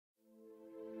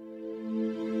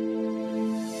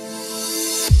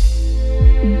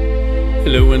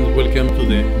Hello and welcome to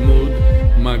the Mood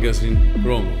Magazine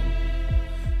promo.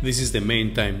 This is the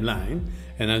main timeline,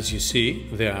 and as you see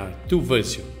there are two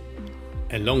versions.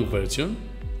 A long version,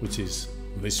 which is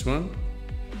this one,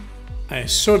 a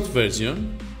short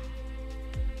version,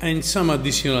 and some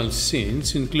additional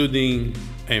scenes including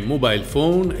a mobile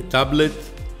phone, a tablet,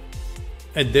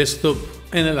 a desktop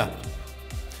and a laptop.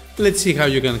 Let's see how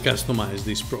you can customize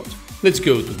this project. Let's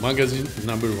go to magazine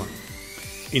number 1.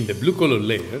 In the blue color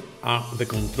layer are the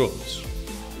controls.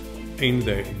 In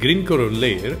the green color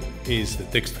layer is the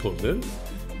text holder,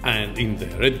 and in the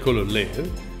red color layer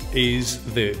is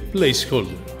the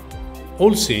placeholder.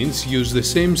 All scenes use the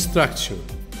same structure.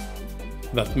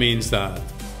 That means that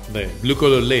the blue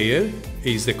color layer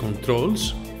is the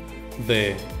controls,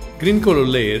 the green color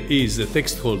layer is the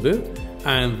text holder,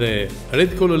 and the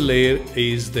red color layer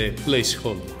is the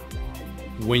placeholder.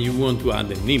 When you want to add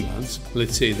an image,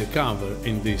 let's say the cover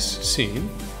in this scene,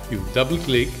 you double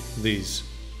click this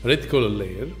red color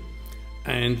layer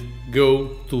and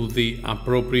go to the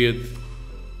appropriate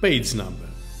page number.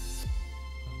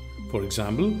 For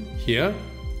example, here,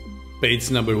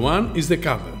 page number 1 is the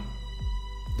cover.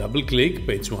 Double click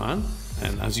page 1,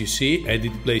 and as you see,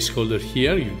 edit placeholder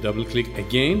here, you double click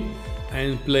again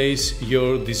and place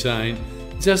your design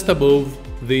just above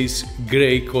this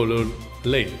gray color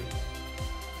layer.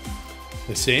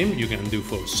 The same you can do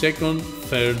for second,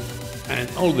 third and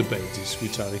all the pages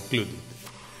which are included.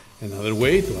 Another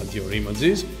way to add your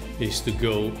images is to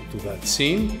go to that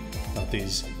scene, that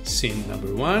is scene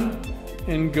number 1,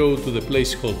 and go to the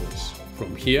placeholders.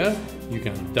 From here you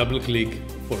can double click,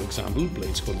 for example,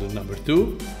 placeholder number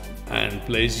 2 and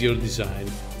place your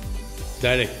design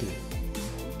directly.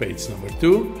 Page number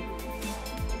 2,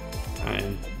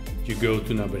 and you go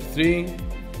to number 3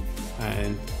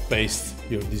 and paste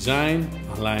your design,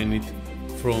 align it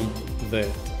from the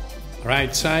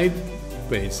right side,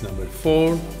 page number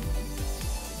 4,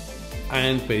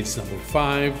 and page number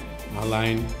 5,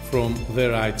 align from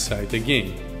the right side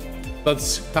again.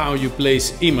 That's how you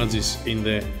place images in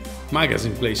the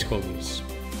magazine placeholders.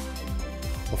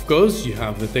 Of course, you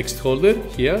have the text holder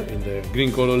here in the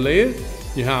green color layer.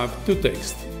 You have two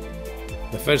texts.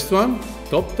 The first one,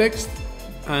 top text,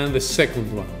 and the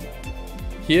second one.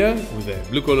 Here, with the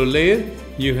blue color layer,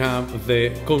 you have the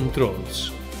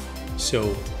controls. So,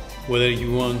 whether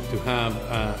you want to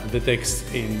have the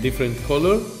text in different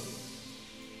color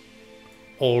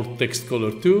or text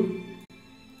color 2,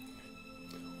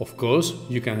 of course,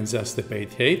 you can adjust the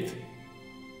page height.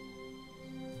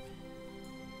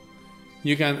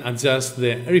 You can adjust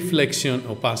the reflection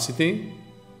opacity.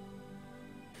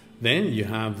 Then you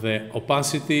have the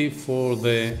opacity for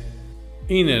the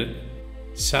inner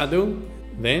shadow.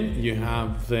 Then you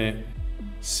have the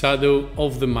shadow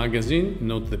of the magazine,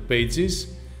 not the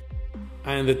pages,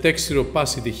 and the texture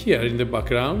opacity here in the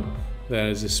background. There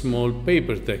is a small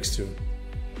paper texture.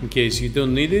 In case you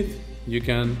don't need it, you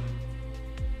can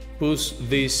push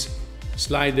this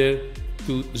slider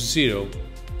to 0,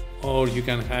 or you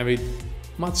can have it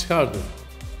much harder.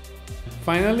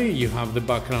 Finally, you have the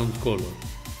background color.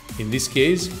 In this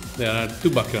case, there are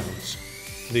two backgrounds.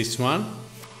 This one,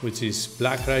 which is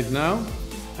black right now,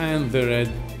 and the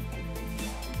red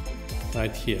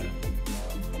right here.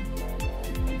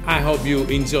 I hope you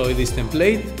enjoy this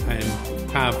template and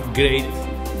have great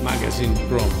magazine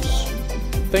promos.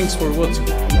 Thanks for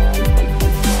watching.